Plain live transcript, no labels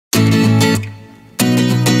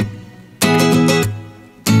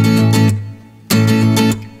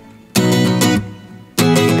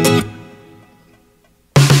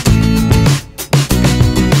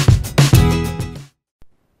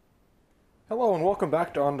Hello and welcome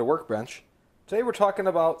back to On the Workbench. Today we're talking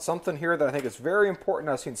about something here that I think is very important.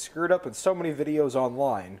 I've seen screwed up in so many videos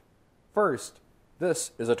online. First,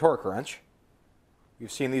 this is a torque wrench.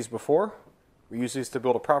 You've seen these before. We use these to be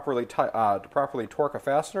able to properly torque a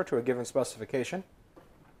fastener to a given specification.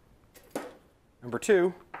 Number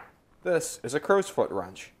two, this is a Crowfoot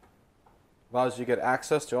wrench. Allows you to get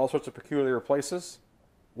access to all sorts of peculiar places.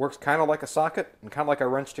 Works kind of like a socket and kind of like a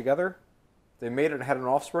wrench together. If they made it and had an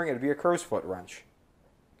offspring, it'd be a Crowfoot wrench.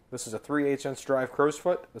 This is a 3/8 inch drive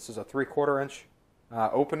Crowfoot. This is a 3/4 inch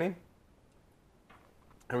opening.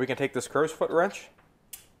 And we can take this Crowfoot wrench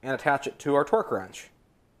and attach it to our torque wrench.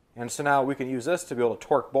 And so now we can use this to be able to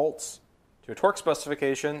torque bolts to a torque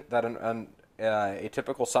specification that a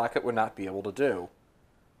typical socket would not be able to do.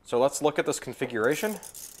 So let's look at this configuration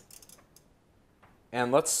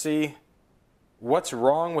and let's see what's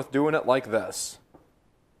wrong with doing it like this.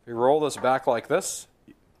 If we roll this back like this,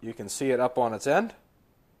 you can see it up on its end.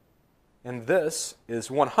 And this is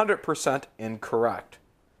 100% incorrect.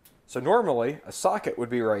 So normally a socket would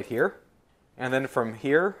be right here, and then from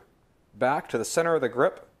here back to the center of the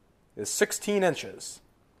grip is 16 inches,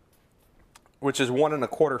 which is 1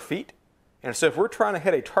 1/4 feet. And so if we're trying to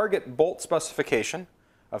hit a target bolt specification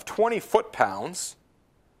of 20 foot-pounds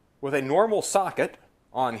with a normal socket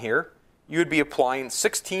on here, you'd be applying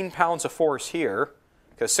 16 pounds of force here,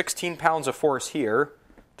 because 16 pounds of force here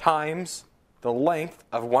times the length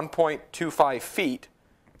of 1.25 feet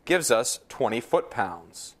gives us 20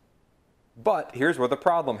 foot-pounds. But here's where the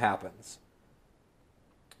problem happens.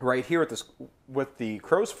 Right here with the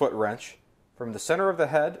Crowfoot wrench, from the center of the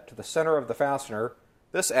head to the center of the fastener,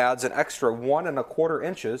 this adds an extra 1 1/4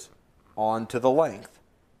 inches onto the length.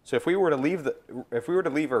 So if we were to leave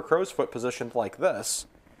our Crowfoot positioned like this,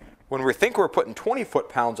 when we think we're putting 20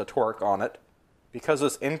 foot-pounds of torque on it, because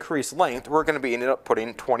of this increased length, we're going to be ended up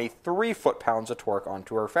putting 23 foot-pounds of torque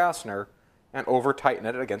onto our fastener and over-tighten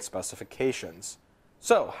it against specifications.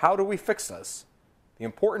 So how do we fix this? The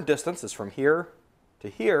important distance is from here to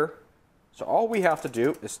here. So all we have to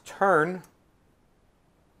do is turn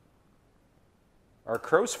our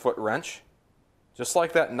Crowfoot wrench just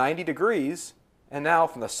like that 90 degrees. And now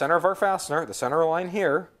from the center of our fastener, the center line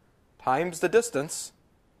here, times the distance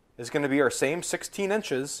is going to be our same 16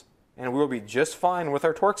 inches. And we'll be just fine with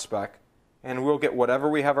our torque spec, and we'll get whatever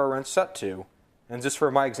we have our wrench set to. And just for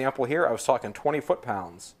my example here, I was talking 20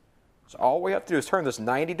 foot-pounds. So all we have to do is turn this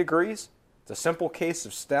 90 degrees. It's a simple case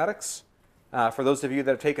of statics for those of you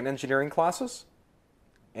that have taken engineering classes.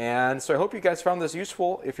 And so I hope you guys found this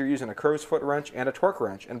useful if you're using a Crowfoot wrench and a torque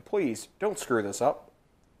wrench. And please, don't screw this up.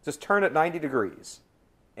 Just turn it 90 degrees,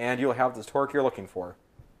 and you'll have the torque you're looking for.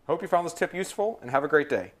 Hope you found this tip useful, and have a great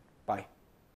day. Bye.